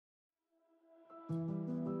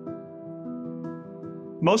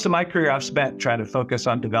Most of my career I've spent trying to focus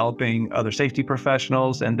on developing other safety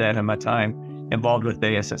professionals. And then in my time involved with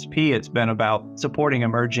ASSP, it's been about supporting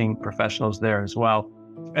emerging professionals there as well.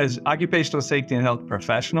 As occupational safety and health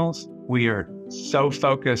professionals, we are so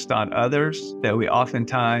focused on others that we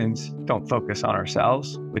oftentimes don't focus on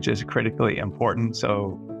ourselves, which is critically important.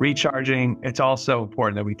 So recharging, it's also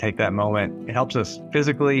important that we take that moment. It helps us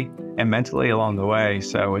physically and mentally along the way.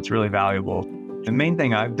 So it's really valuable. The main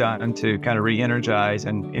thing I've done to kind of re-energize,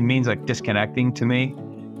 and it means like disconnecting to me,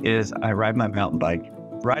 is I ride my mountain bike.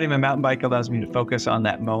 Riding my mountain bike allows me to focus on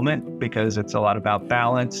that moment because it's a lot about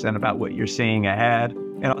balance and about what you're seeing ahead,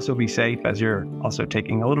 and also be safe as you're also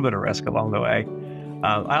taking a little bit of risk along the way.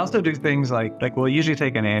 I also do things like we'll usually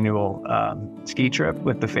take an annual ski trip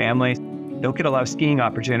with the family. Don't get a lot of skiing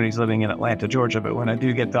opportunities living in Atlanta, Georgia, but when I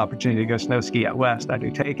do get the opportunity to go snow ski out west, I do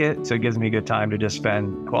take it. So it gives me a good time to just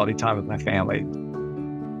spend quality time with my family.